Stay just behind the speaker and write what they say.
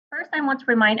First, I want to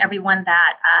remind everyone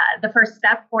that the first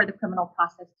step for the criminal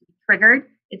process to be triggered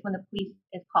is when the police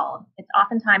is called. It's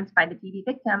oftentimes by the DV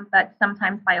victim, but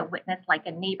sometimes by a witness like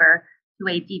a neighbor to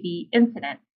a DV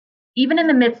incident. Even in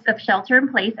the midst of shelter in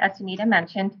place, as Sunita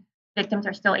mentioned, victims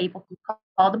are still able to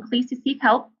call the police to seek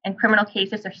help, and criminal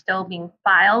cases are still being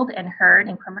filed and heard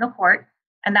in criminal court.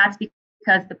 And that's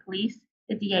because the police,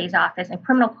 the DA's office, and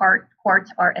criminal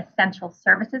courts are essential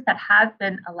services that have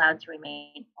been allowed to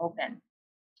remain open.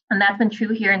 And that's been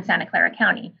true here in Santa Clara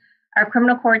County. Our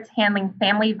criminal courts handling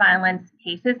family violence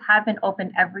cases have been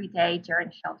open every day during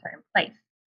shelter in place.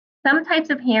 Some types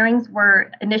of hearings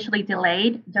were initially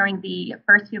delayed during the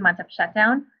first few months of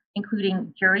shutdown,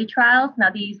 including jury trials. Now,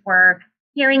 these were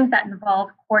hearings that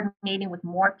involved coordinating with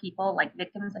more people like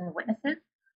victims and witnesses.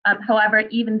 However,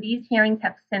 even these hearings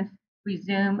have since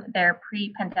resumed their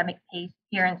pre-pandemic pace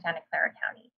here in Santa Clara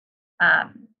County.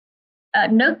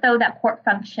 Note, though, that court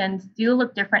functions do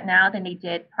look different now than they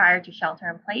did prior to shelter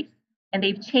in place, and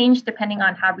they've changed depending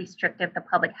on how restrictive the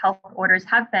public health orders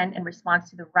have been in response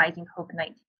to the rising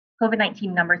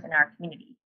COVID-19 numbers in our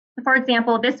community. So, for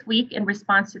example, this week, in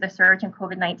response to the surge in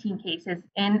COVID-19 cases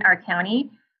in our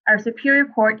county, our Superior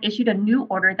Court issued a new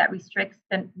order that restricts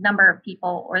the number of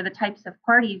people or the types of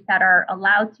parties that are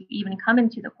allowed to even come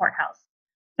into the courthouse.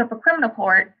 So for criminal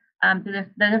court, the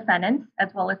defendants,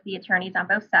 as well as the attorneys on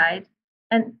both sides,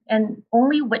 and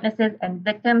only witnesses and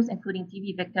victims, including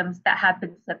DV victims that have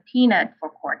been subpoenaed for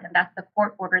court, and that's the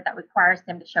court order that requires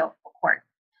them to show up for court.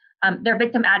 Their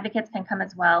victim advocates can come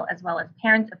as well as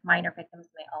parents of minor victims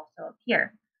may also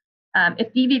appear.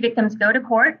 If DV victims go to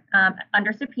court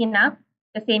under subpoena,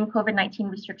 the same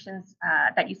COVID-19 restrictions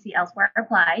that you see elsewhere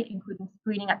apply, including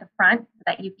screening at the front so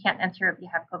that you can't enter if you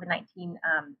have COVID-19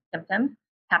 symptoms,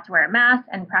 have to wear a mask,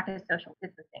 and practice social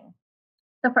distancing.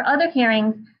 So for other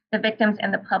hearings, the victims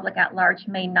and the public at large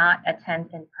may not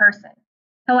attend in person.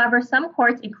 However, some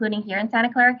courts, including here in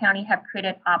Santa Clara County, have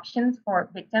created options for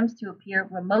victims to appear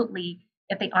remotely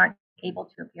if they aren't able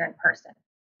to appear in person.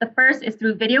 The first is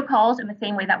through video calls in the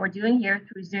same way that we're doing here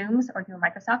through Zooms or through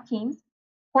Microsoft Teams.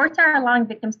 Courts are allowing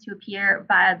victims to appear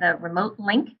via the remote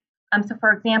link. So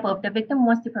for example, if the victim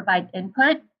wants to provide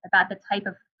input about the type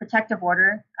of protective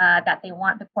order that they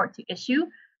want the court to issue,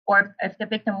 or if the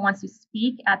victim wants to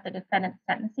speak at the defendant's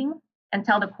sentencing and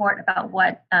tell the court about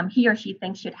what he or she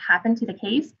thinks should happen to the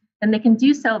case, then they can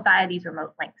do so via these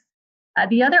remote links.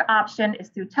 The other option is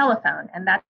through telephone, and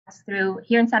that's through,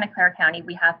 here in Santa Clara County,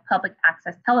 we have public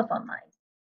access telephone lines.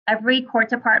 Every court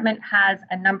department has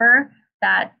a number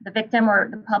that the victim or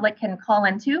the public can call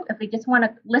into if they just want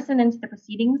to listen into the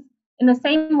proceedings in the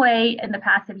same way in the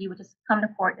past if you would just come to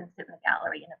court and sit in the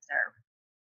gallery and observe.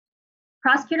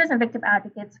 Prosecutors and victim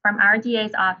advocates from our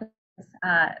DA's office,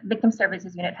 Victim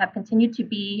Services Unit, have continued to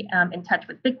be in touch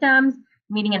with victims,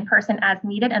 meeting in person as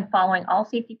needed and following all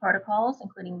safety protocols,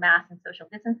 including masks and social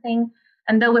distancing.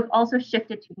 And though we've also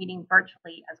shifted to meeting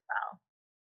virtually as well.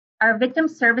 Our Victim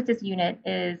Services Unit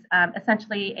is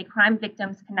essentially a crime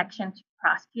victim's connection to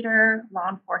prosecutor,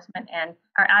 law enforcement, and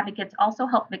our advocates also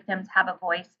help victims have a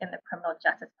voice in the criminal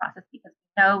justice process because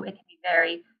we know it can be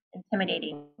very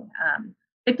intimidating.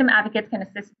 Victim advocates can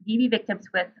assist DV victims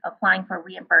with applying for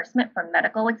reimbursement for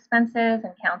medical expenses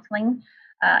and counseling,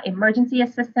 emergency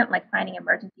assistance like finding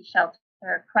emergency shelter,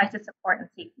 crisis support, and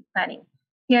safety planning.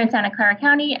 Here in Santa Clara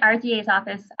County, our DA's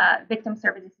office, Victim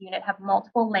Services Unit, have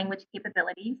multiple language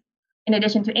capabilities. In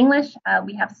addition to English,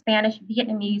 we have Spanish,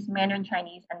 Vietnamese, Mandarin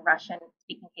Chinese, and Russian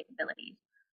speaking capabilities.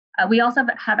 We also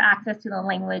have access to the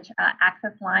language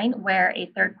access line where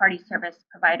a third-party service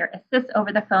provider assists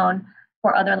over the phone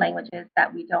for other languages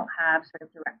that we don't have sort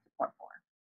of direct support for.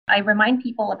 I remind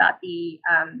people about the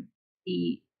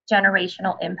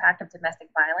generational impact of domestic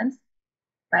violence,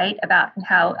 right? About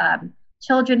how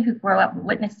children who grow up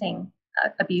witnessing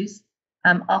abuse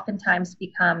oftentimes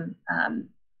become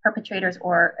perpetrators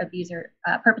or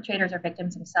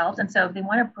victims themselves. And so they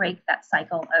want to break that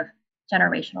cycle of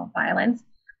generational violence.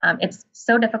 It's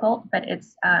so difficult, but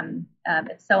it's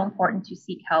so important to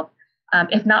seek help.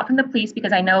 If not from the police,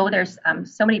 because I know there's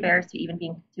so many barriers to even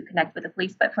being to connect with the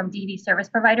police, but from DV service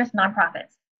providers,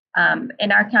 nonprofits.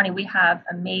 In our county, we have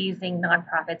amazing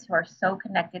nonprofits who are so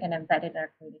connected and embedded in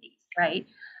our communities, right?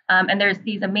 And there's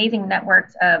these amazing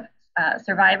networks of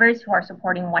survivors who are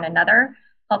supporting one another,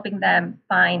 helping them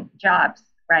find jobs,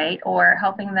 right? Or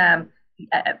helping them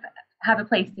have a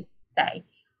place to stay.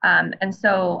 And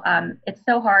so it's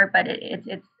so hard, but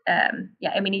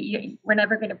we're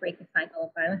never going to break the cycle of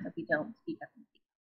violence if we don't speak up.